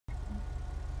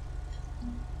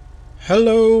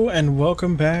Hello and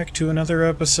welcome back to another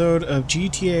episode of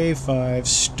GTA 5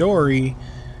 Story.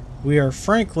 We are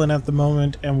Franklin at the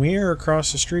moment and we are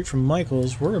across the street from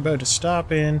Michael's. We're about to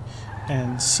stop in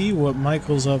and see what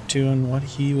Michael's up to and what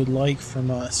he would like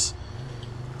from us.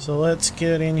 So let's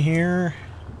get in here.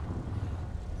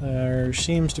 There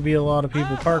seems to be a lot of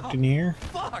people parked in here.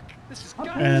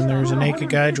 And there's a naked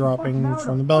guy dropping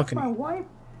from the balcony. My wife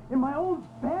in my own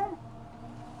bed?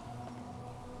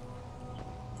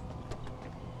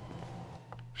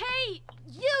 Hey,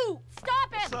 you!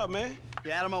 Stop it! What's up, man?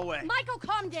 Get out of my way. Michael,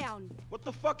 calm down. What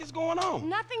the fuck is going on?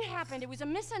 Nothing happened. It was a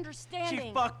misunderstanding.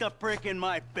 She fucked a prick in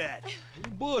my bed.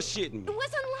 You bullshitting me. It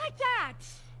wasn't like that.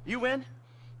 You in?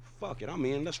 Fuck it, I'm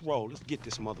in. Let's roll. Let's get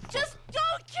this motherfucker. Just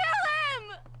don't kill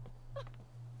him!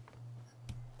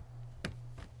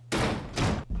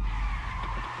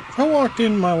 If I walked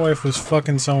in and my wife was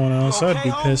fucking someone else, I'd be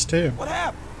homie? pissed too. What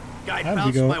happened? Guy I'd be bounced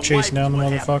my going chasing down the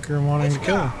wife, is what motherfucker and wanting to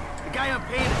kill him. happened. The guy I'm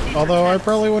paying to keep Although her I cat.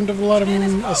 probably wouldn't have let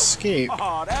him escape.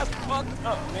 Oh, that's fucked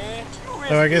up, man.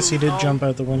 Though I guess he did jump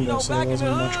out the You window, know, so there back in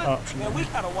the wasn't much hood, option man, we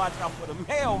there. gotta watch out for the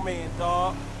mailman,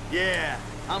 dog. Yeah,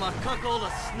 I'm a cuckold,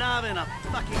 a snob, and a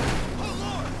fucking...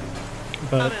 Oh, Lord!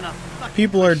 But I'm in a fucking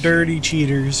people are shit. dirty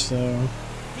cheaters, so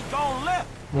He gone left.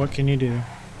 what can you do?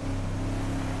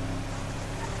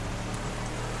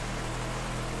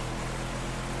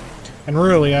 And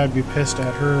really, I'd be pissed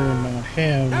at her and not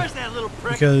him, There's that little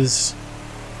prick. because,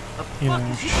 The you fuck know,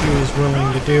 is he she was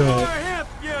willing to do over it, him,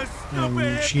 you and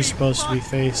stupid she's hippie supposed to be fuck.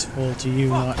 faithful to you,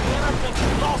 Fuck, not man, I think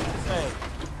he lost his ass.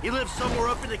 He lives somewhere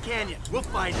up in the canyon. We'll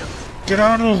find him. Get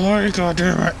out of the way,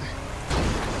 goddammit!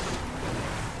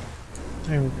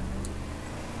 There we go.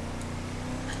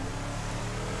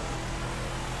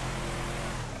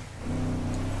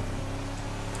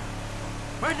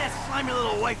 Where's that slimy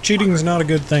little white Cheating's not a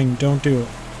good thing, don't do it.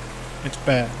 It's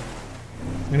bad.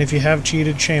 And if you have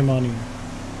cheated, shame on you.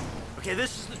 fucker? Okay,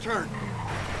 this is the turn.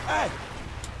 Hey,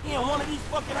 he in one of these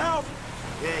fucking houses.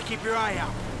 Yeah, keep your eye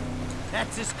out.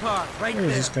 That's his car, right Where's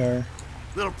there. this car?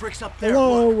 Little pricks up there.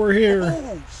 Hello, Look. we're here.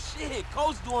 Oh, shit.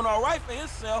 Coach doing all right for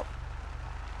himself.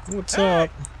 What's Hey, up?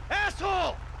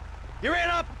 asshole! You ran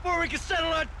off before we could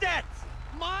settle our debts!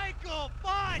 Michael,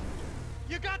 bud!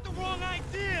 You got the wrong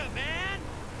idea, man!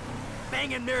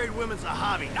 Banging married women's a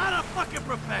hobby, not a fucking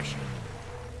profession!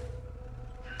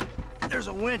 There's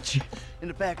a winch in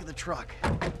the back of the truck.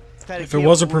 If it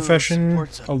was a profession,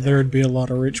 there'd be a lot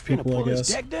of rich Finna people, I pull his guess.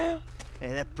 deck down? Hey,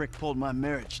 that prick pulled my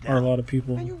marriage Or a down. lot of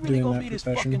people Man, you really doing gonna that be this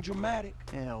fucking profession. dramatic?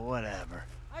 Yeah, whatever.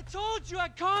 I told you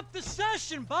I'd comp the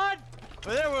session, bud!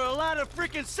 But there were a lot of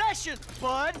freaking sessions,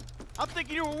 bud! I'm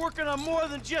thinking you were working on more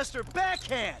than just her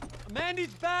backhand!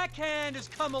 Mandy's backhand has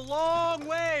come a long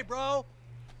way, bro.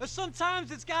 But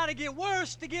sometimes it's gotta get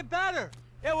worse to get better.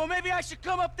 Yeah, well, maybe I should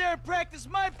come up there and practice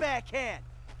my backhand!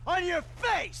 On your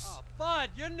face! Oh, bud,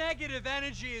 your negative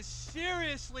energy is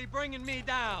seriously bringing me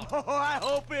down. Oh, I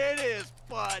hope it is,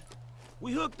 bud.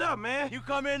 We hooked up, man. You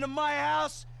come into my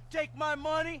house, take my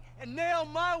money, and nail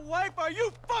my wife? Are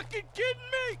you fucking kidding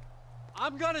me?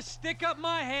 I'm gonna stick up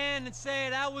my hand and say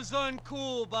that was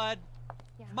uncool, bud.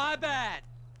 Yeah. My bad.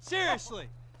 Seriously.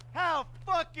 How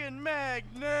fucking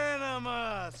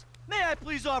magnanimous! May I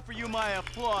please offer you my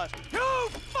applause? You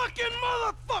fucking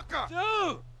motherfucker!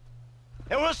 Dude!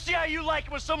 And we'll see how you like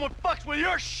it when someone fucks with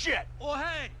your shit! Well,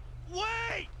 hey,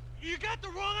 wait! You got the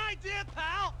wrong idea,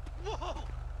 pal! Whoa!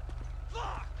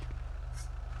 Fuck!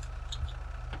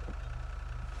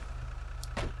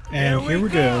 And here we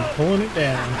go, pulling it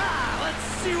down. Ah, let's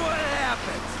see what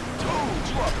happens!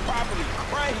 Dude, you are probably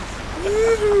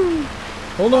crazy.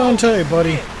 Hold on tight,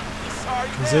 buddy, Sorry,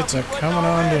 because it's a coming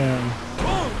on down.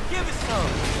 Boom, give it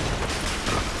some.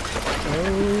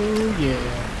 Oh,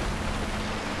 yeah.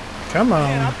 Come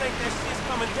Man, I on. think that shit's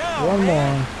coming down, One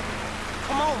man. more.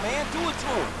 Come on, man, do it to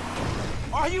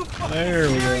him. Are you fucking There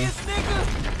we go. serious, nigga?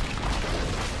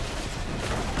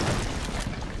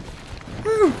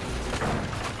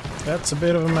 That's a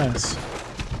bit of a mess.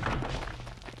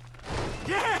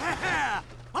 Yeah!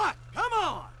 Fuck, come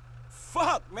on!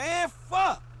 Fuck, man,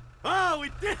 fuck. Oh, we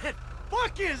did it!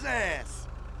 Fuck his ass!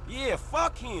 Yeah,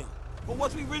 fuck him. But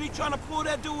was we really trying to pull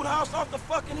that dude house off the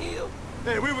fucking hill?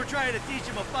 Hey, we were trying to teach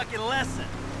him a fucking lesson.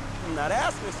 Now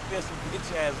that's an expensive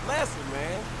bitch-ass lesson,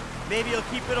 man. Maybe he'll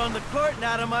keep it on the court and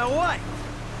out of my wife.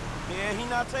 Yeah, he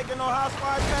not taking no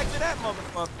housewives back to that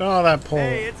motherfucker. Oh, that pole.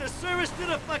 Hey, it's a service to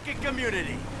the fucking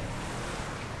community.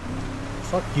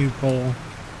 Fuck you, pole.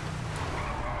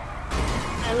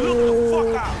 And look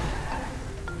the fuck out.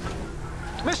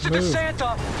 Mr. Move.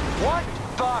 DeSanta, what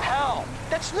the hell?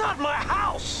 That's not my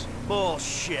house!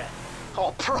 Bullshit.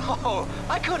 Oh, bro,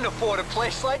 I couldn't afford a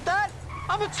place like that.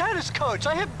 I'm a tennis coach.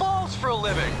 I hit balls for a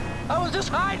living. I was just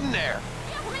hiding there.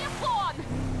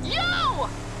 You!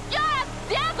 Yes,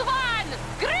 that one!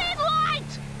 Green light!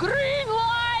 Green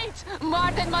light!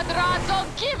 Martin Madrazo,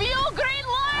 give you green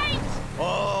light!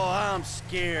 Oh, I'm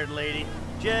scared, lady.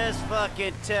 Just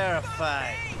fucking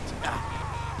terrified.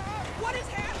 What is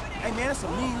happening? Hey, man, that's a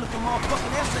mean-looking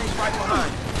motherfucking essays right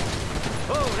behind you.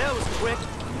 Oh, that was quick.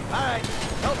 All right,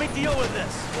 help me deal with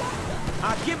this.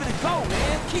 I'll give it a go,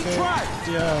 man. Keep trying.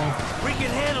 Yeah. We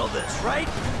can handle this, right?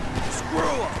 Screw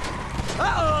up.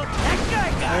 Uh-oh, that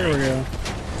guy got There we go.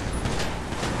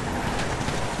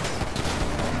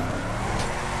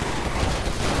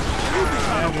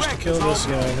 And just to kill this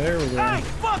guy. There we go. Hey,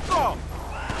 fuck off!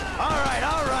 All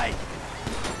right.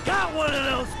 Got one of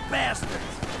those bastards.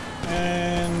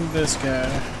 And this guy.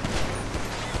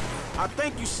 I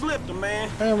think you slipped him, man.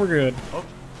 And we're good. Okay.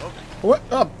 What?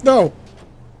 Oh, no!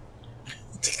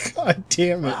 God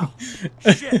damn it.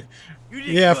 Shit. You did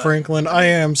Yeah, good. Franklin, I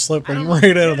am I slipping don't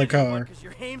right out of the understand anymore car. 'cause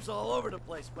your aim's all over the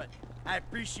place, but I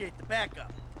appreciate the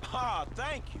backup. Ah,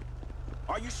 thank you.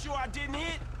 Are you sure I didn't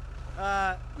hit?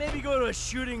 Maybe go to a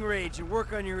shooting range and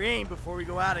work on your aim before we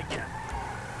go out again.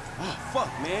 Oh, fuck,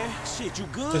 man. Shit, you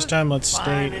good? This time let's stay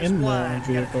Fine as in the wine. Got a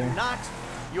few vehicle. knocks?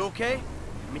 You okay?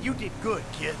 I mean, you did good,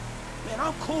 kid. Man,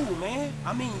 I'm cool, man.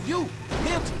 I mean, you.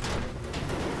 Mentally.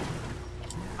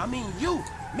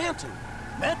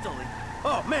 Mentally?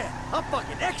 Oh, man, I'm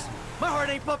fucking excellent. My heart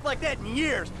ain't pumped like that in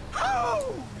years.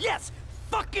 Oh, yes!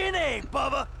 Fucking A,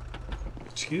 Bubba!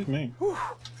 Excuse me. Whew.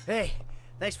 Hey,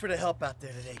 thanks for the help out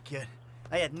there today, kid.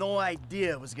 I had no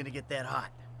idea it was gonna get that hot.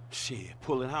 Shit,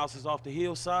 pulling houses off the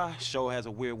hillside sure has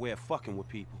a weird way of fucking with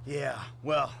people. Yeah,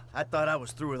 well, I thought I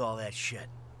was through with all that shit.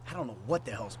 I don't know what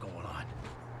the hell's going on.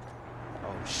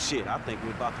 Oh, shit, I think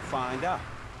we're about to find out.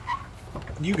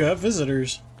 You got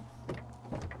visitors.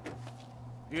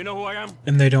 You know who I am?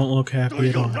 And they don't look Do happy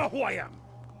at you all. know who I am?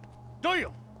 Do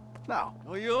you? No.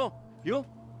 Oh, you? You?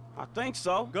 I think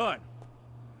so. Good.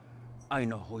 I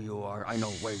know who you are. I know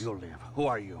where you live. Who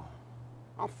are you?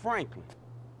 I'm Franklin.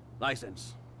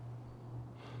 License.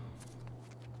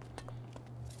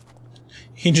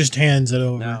 He just hands it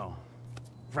over. Now,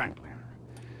 Franklin,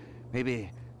 maybe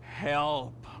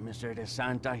help Mr.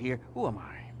 DeSanta here. Who am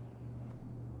I?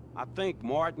 I think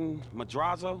Martin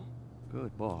Madrazo.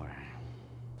 Good boy.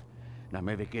 Now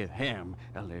maybe give him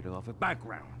a little of a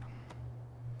background.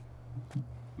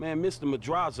 Man, Mr.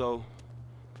 Madrazo...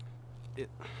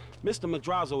 Mr.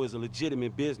 Madrazo is a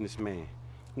legitimate businessman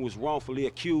who was wrongfully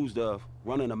accused of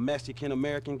running a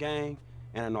Mexican-American gang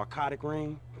and a narcotic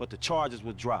ring, but the charges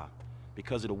were dropped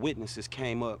because of the witnesses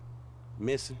came up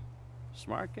missing.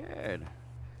 Smart kid.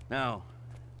 Now,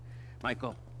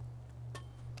 Michael,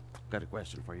 got a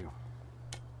question for you.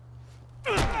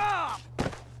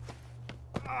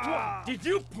 Did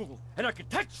you pull an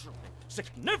architectural,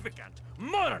 significant,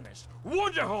 modernist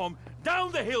wonder home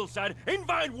down the hillside in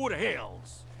Vinewood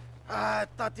Hills? I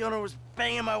thought the owner was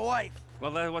banging my wife.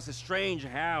 Well, that was a strange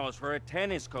house for a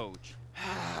tennis coach.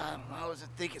 I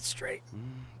wasn't thinking straight.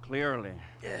 Clearly.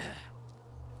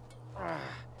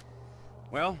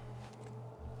 Well,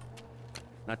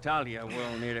 Natalia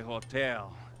will need a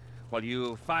hotel while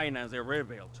you finance the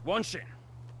rebuild, won't she?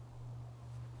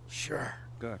 Sure.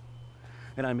 Good.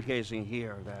 And I'm guessing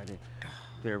here that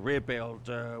the rebuild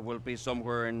will be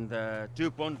somewhere in the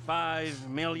 2.5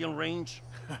 million range.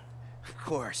 Of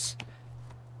course.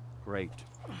 Great.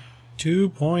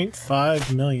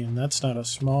 2.5 million. That's not a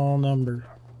small number.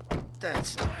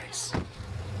 That's nice.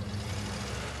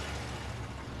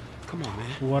 Come on,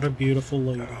 man. What a beautiful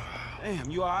lady. Damn,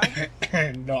 you all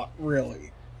right? Not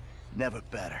really. Never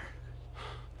better.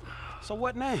 So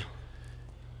what now?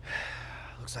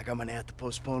 Looks like I'm gonna have to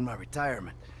postpone my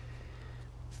retirement.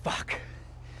 Fuck.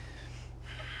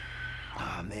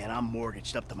 Oh man, I'm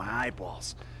mortgaged up to my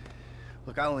eyeballs.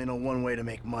 Look, I only know one way to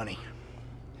make money.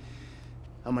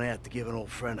 I'm gonna have to give an old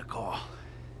friend a call.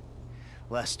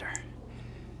 Lester.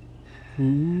 I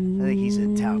think he's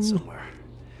in town somewhere.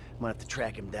 I'm gonna have to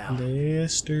track him down.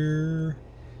 Lester.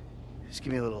 Just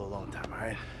give me a little alone time,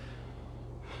 alright?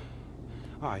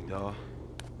 All right, dawg.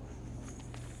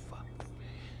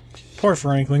 Poor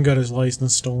Franklin got his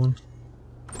license stolen.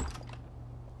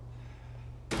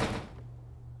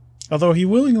 Although he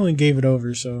willingly gave it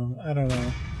over, so I don't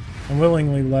know. I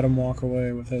willingly let him walk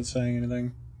away without saying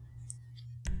anything.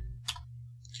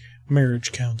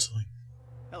 Marriage counseling.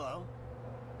 Hello.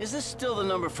 Is this still the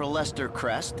number for Lester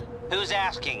Crest? Who's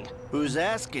asking? Who's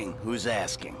asking? Who's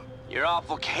asking? You're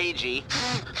awful cagey.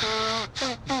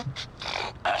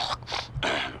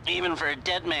 Even for a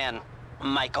dead man,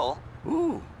 Michael.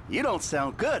 Ooh, You don't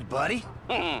sound good, buddy.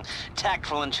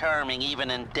 Tactful and charming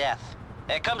even in death.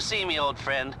 Hey, come see me, old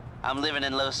friend. I'm living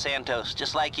in Los Santos,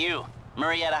 just like you.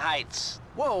 Murrieta Heights.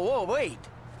 Whoa, wait.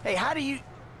 Hey, how do you...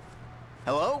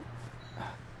 Hello?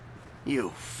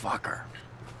 You fucker.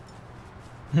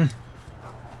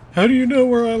 How do you know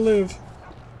where I live?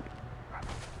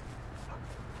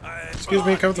 Excuse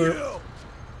me, come through.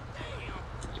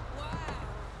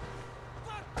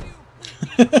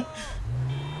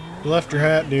 You left your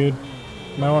hat, dude.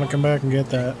 Might want to come back and get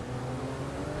that.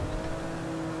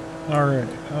 Alright,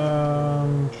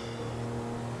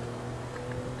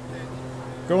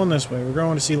 going this way. We're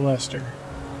going to see Lester.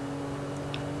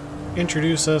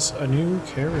 Introduce us a new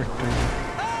character.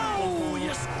 Oh,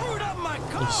 you screwed up my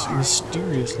car! This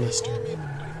mysterious Lester.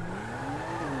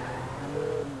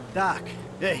 Doc,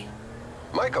 hey.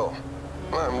 Michael,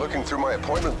 I'm looking through my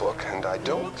appointment book, and I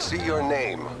don't see your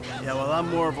name. Yeah, well, I'm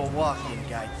more of a walk-in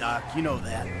guy, Doc. You know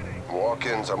that.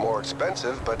 Walk-ins are more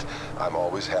expensive, but I'm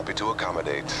always happy to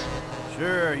accommodate.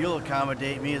 Sure, you'll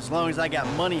accommodate me as long as I got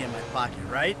money in my pocket,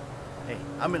 right? Hey,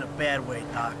 I'm in a bad way,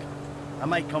 Doc. I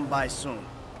might come by soon.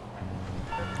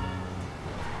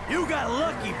 You got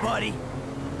lucky, buddy!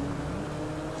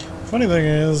 Funny thing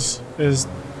is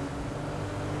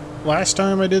last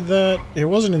time I did that, it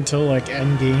wasn't until like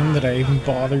endgame that I even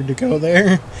bothered to go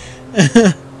there.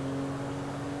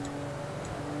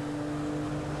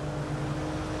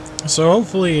 So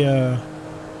hopefully I'll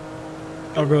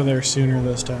go there sooner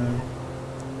this time.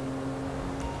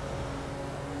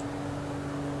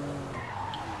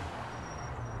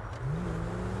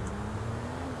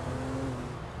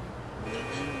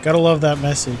 Gotta love that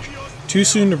message. Too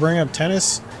soon to bring up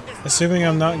tennis? Assuming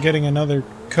I'm not getting another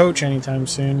coach anytime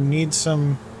soon. Need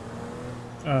some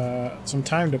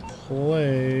time to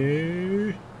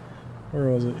play. Where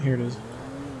was it? Here it is.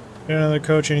 Get another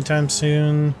coach anytime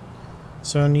soon.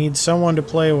 So need someone to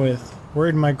play with.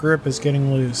 Worried my grip is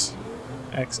getting loose.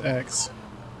 XX.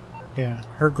 Yeah,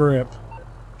 her grip.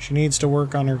 She needs to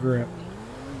work on her grip.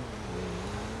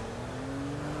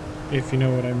 If you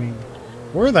know what I mean.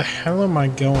 Where the hell am I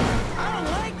going? I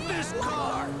don't like this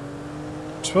car!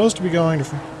 I'm supposed to be going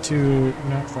to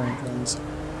not Franklin's,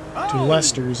 to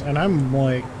Lester's, and I'm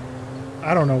like,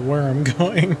 I don't know where I'm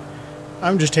going.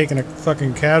 I'm just taking a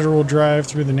fucking casual drive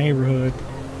through the neighborhood,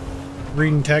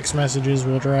 reading text messages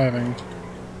while driving,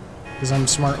 because I'm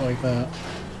smart like that.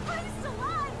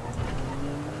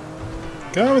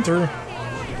 Coming through.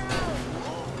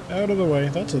 Out of the way.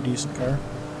 That's a decent car.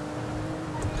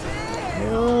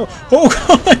 Oh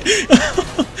god!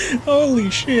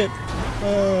 Holy shit!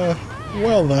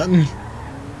 Well then.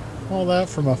 All that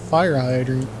from a fire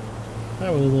hydrant.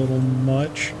 That was a little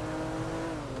much.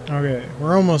 Okay,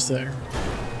 we're almost there.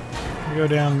 We go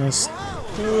down this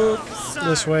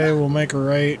way, we'll make a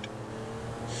right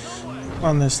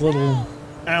on this little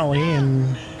alley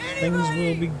and things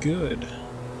will be good.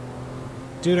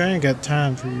 Dude, I ain't got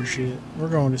time for your shit. We're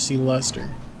going to see Lester.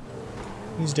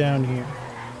 He's down here.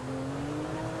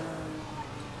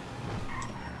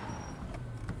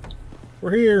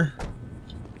 We're here.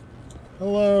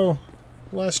 Hello,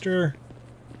 Lester.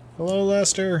 Hello,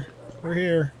 Lester. We're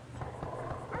here.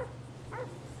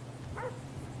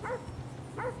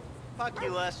 Fuck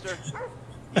you, Lester.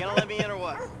 You gonna let me in or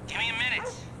what? Give me a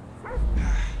minute.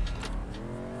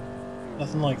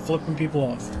 Nothing like flipping people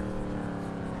off.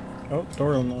 Oh,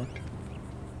 door unlocked.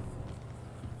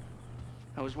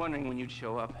 I was wondering when you'd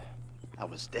show up. I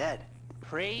was dead.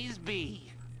 Praise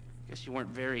be. Guess you weren't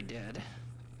very dead.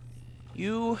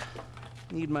 You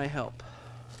need my help.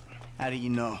 How do you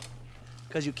know?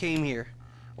 Because you came here.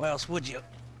 Why else would you?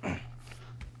 I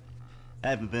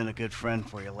haven't been a good friend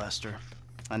for you, Lester.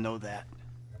 I know that.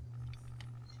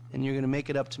 And you're gonna make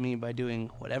it up to me by doing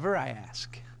whatever I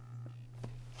ask.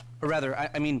 Or rather,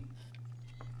 I mean,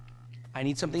 I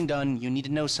need something done, you need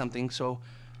to know something, so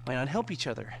why not help each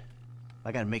other?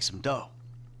 I gotta make some dough.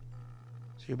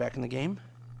 So you're back in the game?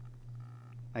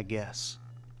 I guess.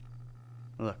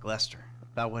 Look, Lester,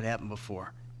 about what happened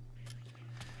before.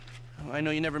 Oh, I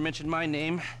know you never mentioned my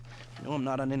name. I know I'm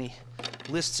not on any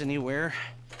lists anywhere.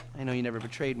 I know you never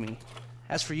betrayed me.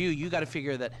 As for you, you gotta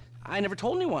figure that I never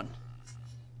told anyone.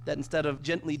 That instead of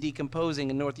gently decomposing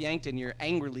in North Yankton, you're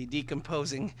angrily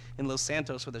decomposing in Los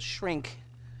Santos with a shrink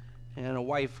and a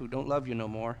wife who don't love you no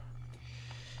more.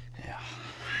 Yeah,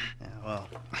 well,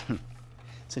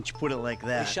 since you put it like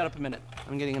that... Hey, shut up a minute.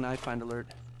 I'm getting an iFind alert.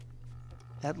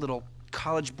 That little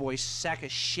college boy sack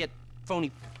of shit,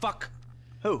 phony fuck.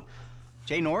 Who?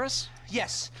 Jay Norris?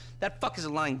 Yes, that fuck is a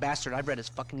lying bastard. I've read his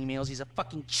fucking emails. He's a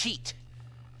fucking cheat.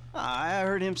 I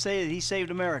heard him say that he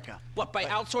saved America. What, by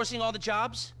outsourcing all the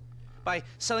jobs? by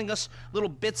selling us little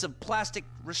bits of plastic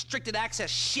restricted access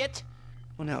shit?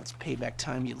 Well, now it's payback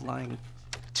time, you lying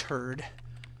turd.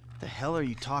 The hell are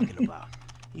you talking about?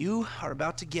 You are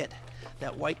about to get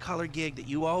that white-collar gig that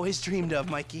you always dreamed of,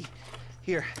 Mikey.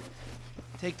 Here,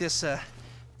 take this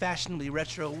fashionably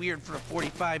retro, weird for a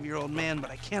 45-year-old man,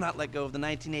 but I cannot let go of the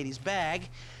 1980s bag,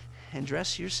 and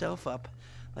dress yourself up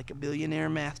like a billionaire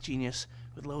math genius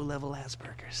with low-level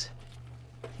Asperger's.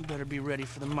 You better be ready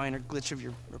for the minor glitch of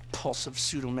your repulsive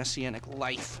pseudo-messianic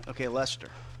life. Okay, Lester.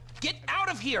 Get out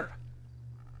of here!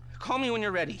 Call me when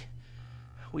you're ready.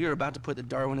 We are about to put the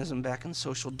Darwinism back in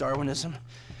social Darwinism,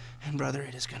 and brother,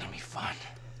 it is gonna be fun.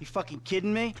 You fucking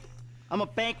kidding me? I'm a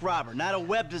bank robber, not a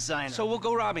web designer. So we'll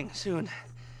go robbing soon.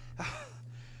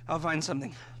 I'll find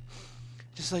something.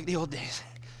 Just like the old days.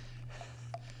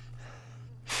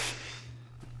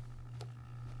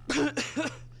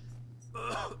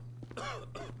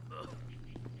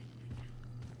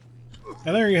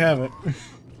 And there you have it.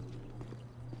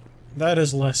 That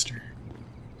is Lester.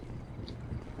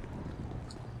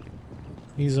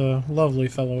 He's a lovely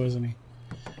fellow, isn't he?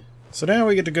 So now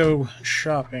we get to go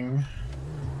shopping.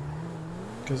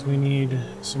 Because we need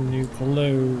some new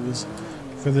clothes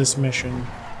for this mission.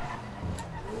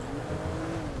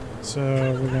 So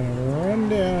we're gonna run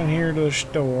down here to the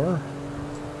store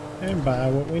and buy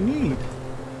what we need.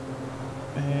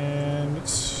 And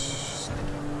it's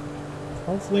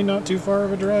hopefully not too far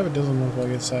of a drive. It doesn't look like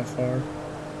it's that far.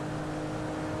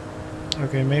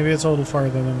 Okay, maybe it's a little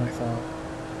farther than I thought.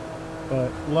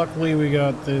 But luckily we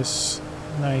got this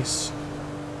nice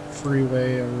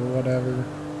freeway or whatever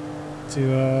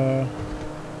to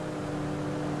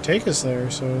take us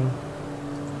there, so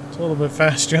it's a little bit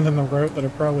faster than the route that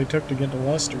it probably took to get to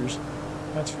Lester's.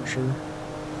 That's for sure.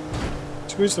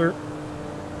 Squeeze through.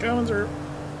 Going through.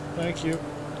 Thank you.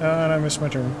 And I missed my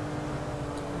turn.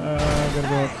 Gotta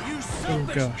go up. Oh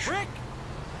gosh.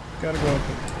 Gotta go up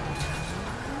here.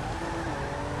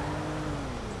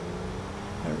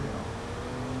 There we go.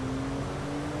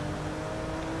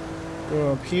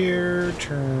 Go up here,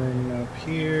 turn up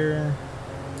here.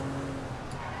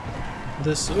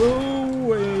 This, oh,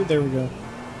 wait, there we go.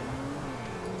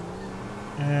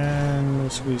 And we'll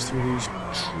squeeze through these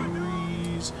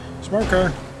trees. Smart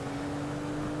car.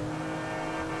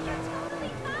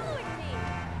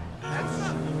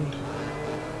 And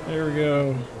there we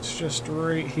go. It's just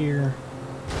right here.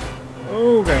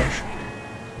 Oh gosh.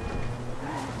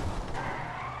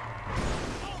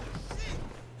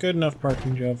 Good enough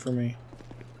parking job for me.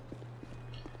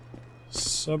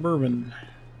 Suburban.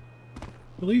 I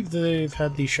believe they've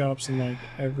had these shops in like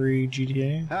every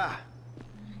GTA.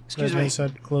 Excuse me. They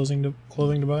said clothing to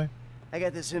buy. I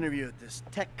got this interview at this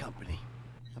tech company.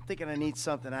 I'm thinking I need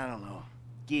something, I don't know,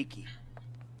 geeky,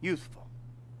 youthful.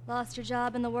 Lost your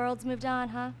job and the world's moved on,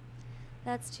 huh?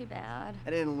 That's too bad. I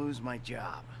didn't lose my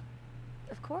job.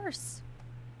 Of course.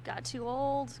 Got too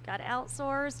old, got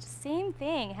outsourced. Same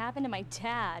thing happened to my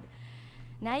dad.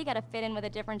 Now you gotta fit in with a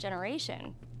different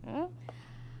generation. Hmm?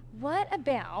 What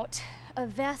about a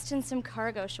vest and some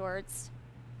cargo shorts?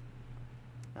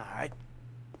 All right.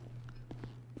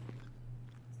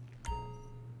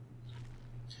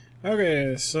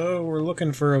 Okay, so we're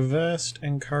looking for a vest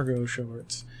and cargo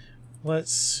shorts.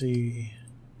 Let's see.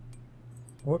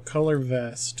 What color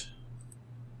vest?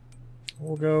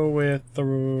 We'll go with the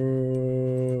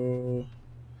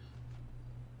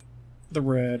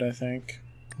red, I think.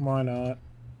 Why not?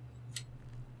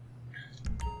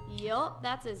 Yup,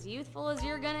 that's as youthful as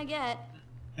you're gonna get.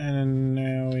 And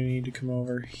now we need to come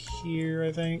over here,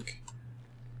 I think.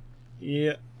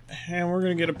 Yeah, and we're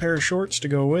gonna get a pair of shorts to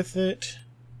go with it.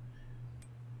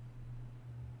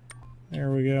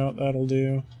 There we go, that'll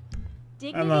do.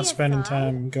 I'm not spending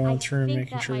time going through and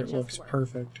making sure it looks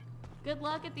perfect. Good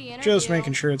luck at the interview. Just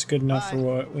making sure it's good enough for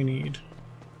what we need.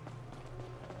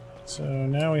 So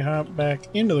now we hop back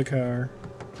into the car.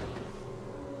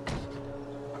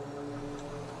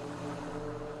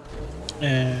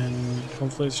 And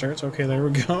hopefully it starts. Okay, there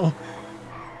we go.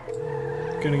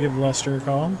 Gonna give Lester a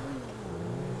call.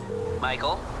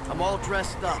 Michael? I'm all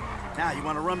dressed up. Now, you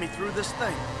want to run me through this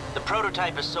thing? The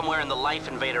prototype is somewhere in the Life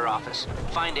Invader office.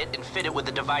 Find it and fit it with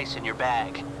the device in your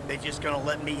bag. They just gonna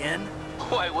let me in?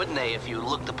 Why wouldn't they if you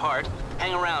look the part?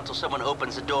 Hang around till someone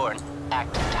opens the door and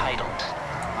act entitled.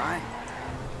 Fine.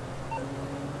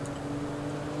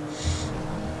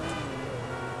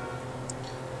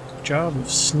 Job of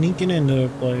sneaking into a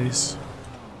place.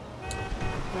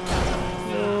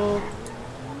 Oh,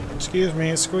 excuse me,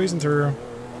 it's squeezing through.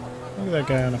 Look at that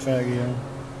guy on a Faggio.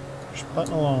 Just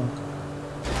putting along.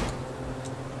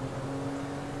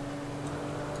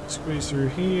 Squeeze through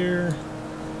here.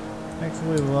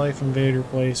 Thankfully, the Life Invader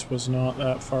place was not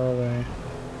that far away.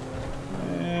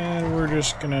 And we're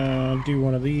just gonna do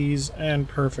one of these, and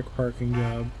perfect parking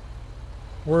job.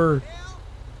 We're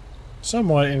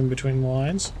somewhat in between the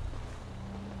lines.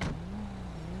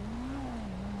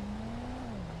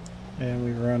 And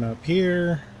we run up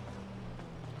here.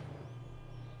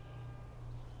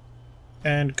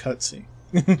 And cutscene.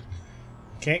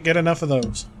 Can't get enough of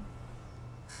those.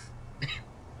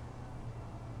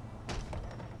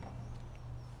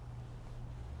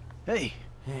 Hey.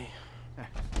 Hey.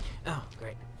 Oh,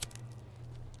 great.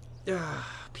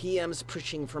 PM's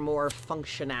pushing for more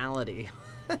functionality.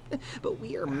 But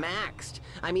we are maxed.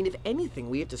 I mean, if anything,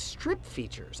 we have to strip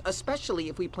features, especially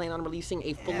if we plan on releasing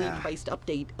a fully priced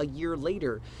update a year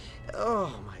later.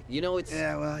 Oh my, you know, it's...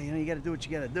 Yeah, well, you know, you gotta do what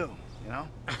you gotta do, you know?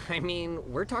 I mean,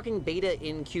 we're talking beta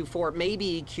in Q4,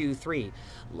 maybe Q3.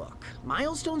 Look,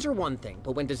 milestones are one thing,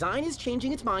 but when design is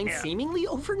changing its mind seemingly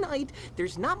overnight,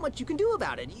 there's not much you can do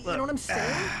about it. You know what I'm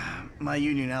saying? My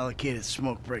union allocated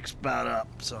smoke breaks about up,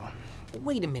 so...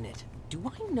 Wait a minute. Do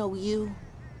I know you?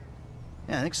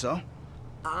 Yeah, I think so.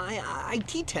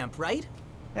 IT temp, right?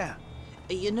 Yeah.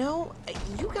 You know,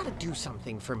 you gotta do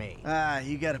something for me.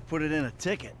 You gotta put it in a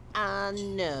ticket.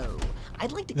 No.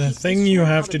 I'd like to The keep thing this you one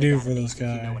have out to of the do for this database, if you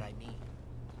know guy. what I mean.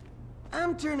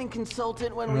 I'm turning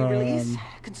consultant when we release.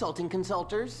 Consulting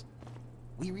consultors.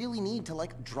 We really need to,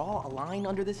 like, draw a line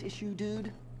under this issue,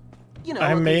 dude. You know,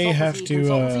 I may have to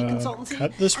consultancy.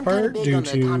 cut this I'm kinda part big due on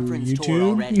the to conference tour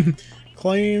already. YouTube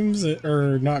claims,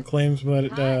 or not claims,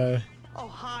 but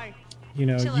you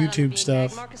know, YouTube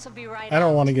stuff. I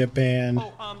don't want to get banned,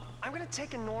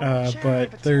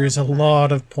 but there's a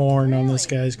lot of porn on this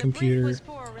guy's computer,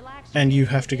 and you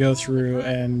have to go through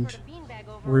and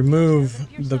remove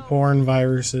the porn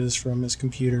viruses from his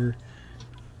computer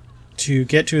to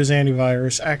get to his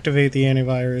antivirus, activate the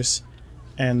antivirus,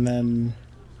 and then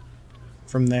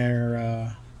from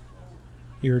there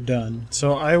you're done.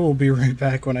 So I will be right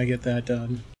back when I get that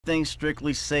done. Things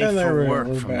strictly safe for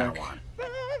work from now on.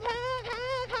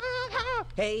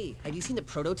 Hey, have you seen the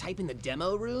prototype in the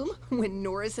demo room? When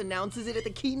Norris announces it at the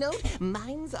keynote,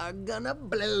 minds are gonna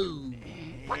blow.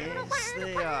 Yes,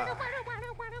 they are.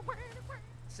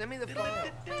 Send me the file.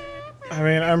 I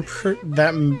mean,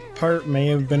 that part may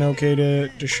have been okay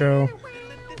to show,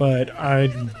 but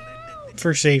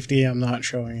for safety, I'm not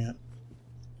showing it.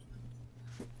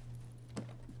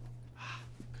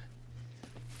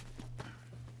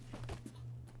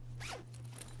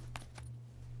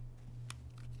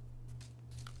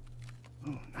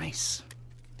 Oh, nice.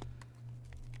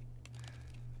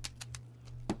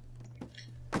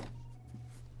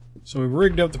 So we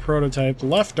rigged up the prototype,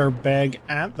 left our bag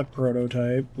at the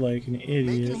prototype like an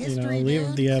idiot, you know,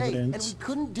 leave the evidence. And we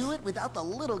couldn't do it without the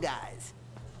little guys.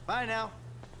 Bye now.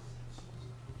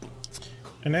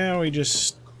 And now we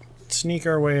just sneak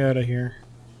our way out of here.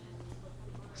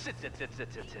 Sit.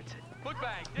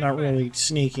 Not really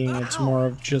sneaking, it's more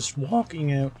of just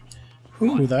walking out.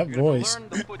 Ooh, that voice.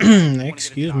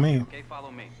 Excuse me.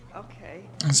 Okay.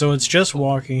 So it's just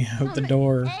walking out the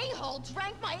door. A-hole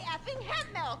drank my effing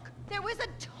hemp milk. There was a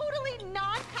totally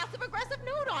non-passive aggressive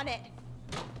note on it.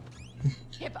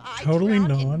 If I Totally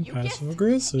drown in non-passive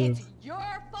mucus, aggressive. It's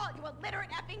your fault, you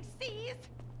illiterate effing C's.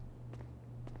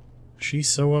 She's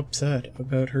so upset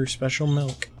about her special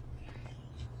milk.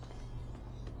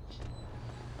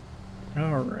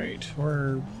 Alright,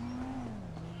 we're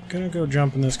gonna go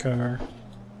jump in this car.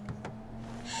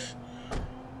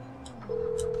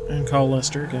 And call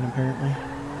Lester again, apparently.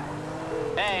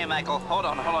 Hey, Michael, hold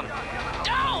on.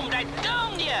 Domed! I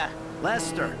domed ya!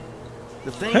 Lester,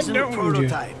 the thing's in the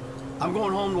prototype. I'm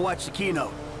going home to watch the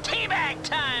keynote. Teabag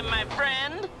time, my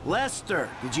friend! Lester,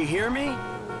 did you hear me?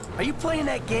 Are you playing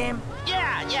that game?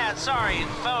 Yeah, sorry, the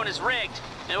phone is rigged.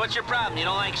 And what's your problem? You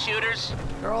don't like shooters?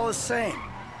 They're all the same.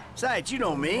 Besides, you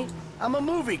know me. I'm a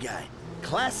movie guy.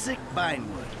 Classic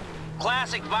Vinewood.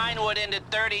 Classic Vinewood ended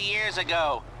 30 years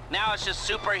ago. Now it's just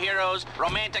superheroes,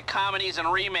 romantic comedies,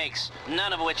 and remakes,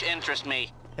 none of which interest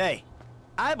me. Hey,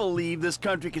 I believe this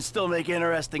country can still make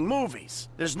interesting movies.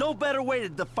 There's no better way to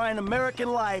define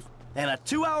American life than a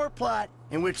 2-hour plot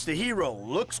in which the hero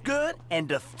looks good and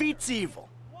defeats evil.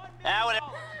 Oh my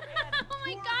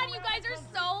god, you guys are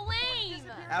so lame!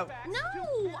 Out. No,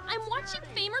 I'm watching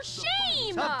Fame or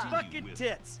Shame! Tough fucking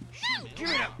tits. No. Give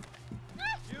it up.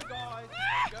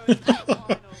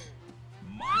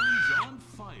 Minds on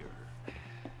fire.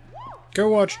 Go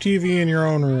watch TV in your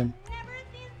own room.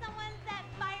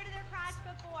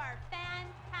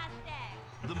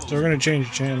 So we're gonna change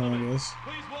the channel, I guess.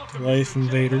 To Life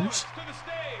Invaders.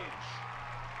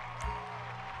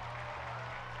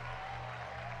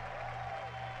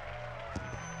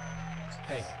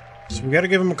 We gotta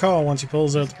give him a call once he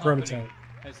pulls out the prototype.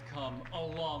 Has come a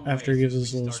long After way he gives since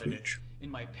his we little started speech. it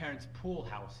in my parents' pool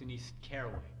house in East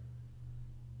Caraway.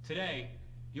 Today,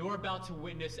 you're about to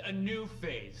witness a new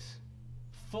phase.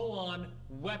 Full-on,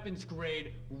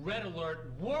 weapons-grade, red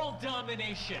alert, world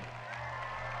domination!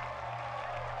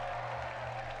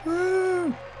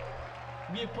 Woo!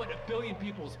 We have put 1 billion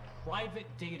people's private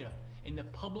data in the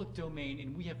public domain,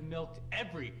 and we have milked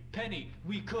every penny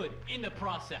we could in the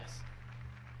process.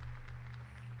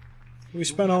 We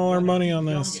spent all our money on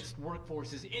this. Youngest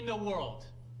workforces in the world.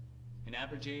 An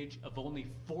average age of only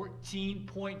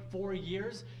 14.4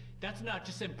 years. That's not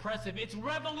just impressive, it's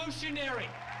revolutionary.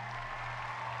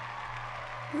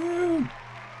 Woo!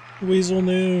 Weasel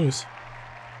News.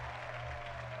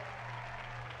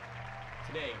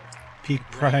 Today, Peak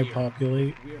right pride here,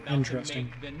 populate. we're about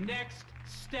Interesting. to make the next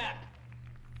step.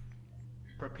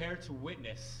 Prepare to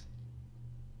witness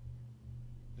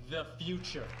the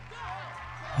future.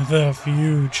 The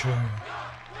future.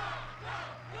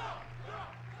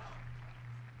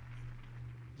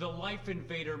 The Life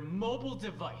Invader mobile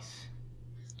device.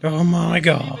 Oh my We've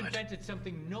god. invented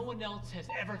something no one else has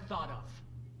ever thought of.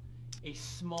 A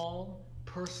small,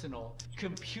 personal,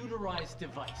 computerized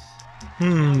device. Now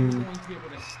you're going to be able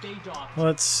to stay docked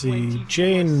Let's see.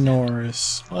 Jane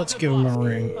Norris. Let's give him a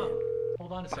ring. Oh,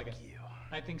 hold on a second.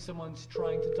 I think someone's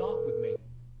trying to dock with me.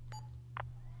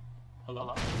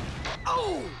 Hello?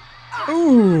 Oh!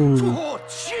 Ooh. Oh,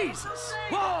 Jesus!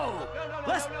 Whoa!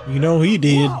 Let's... You know he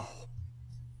did. Whoa.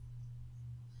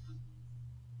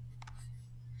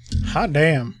 Hot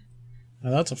damn.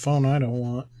 Now that's a phone I don't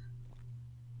want.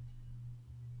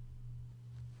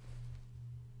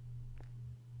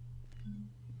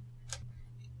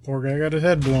 Poor guy got his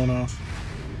head blown off.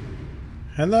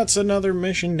 And that's another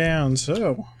mission down,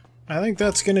 so I think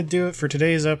that's gonna do it for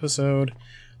today's episode.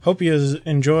 Hope you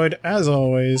enjoyed, as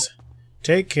always.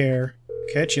 Take care.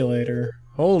 Catch you later.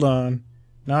 Hold on.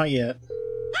 Not yet.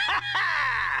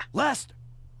 Lester,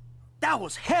 that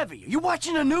was heavy. You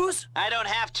watching the news? I don't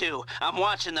have to. I'm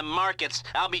watching the markets.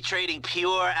 I'll be trading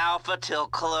pure alpha till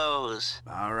close.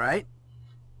 All right.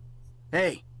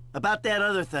 Hey, about that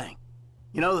other thing.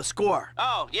 You know, the score.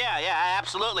 Oh, yeah,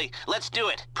 absolutely. Let's do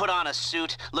it. Put on a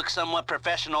suit, look somewhat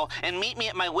professional, and meet me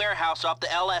at my warehouse off the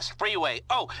LS freeway.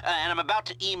 Oh, and I'm about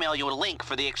to email you a link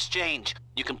for the exchange.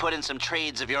 You can put in some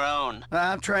trades of your own.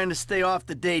 I'm trying to stay off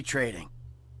the day trading.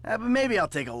 But maybe I'll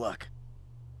take a look.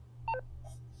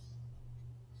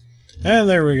 And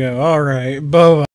there we go. Alright, bye-bye.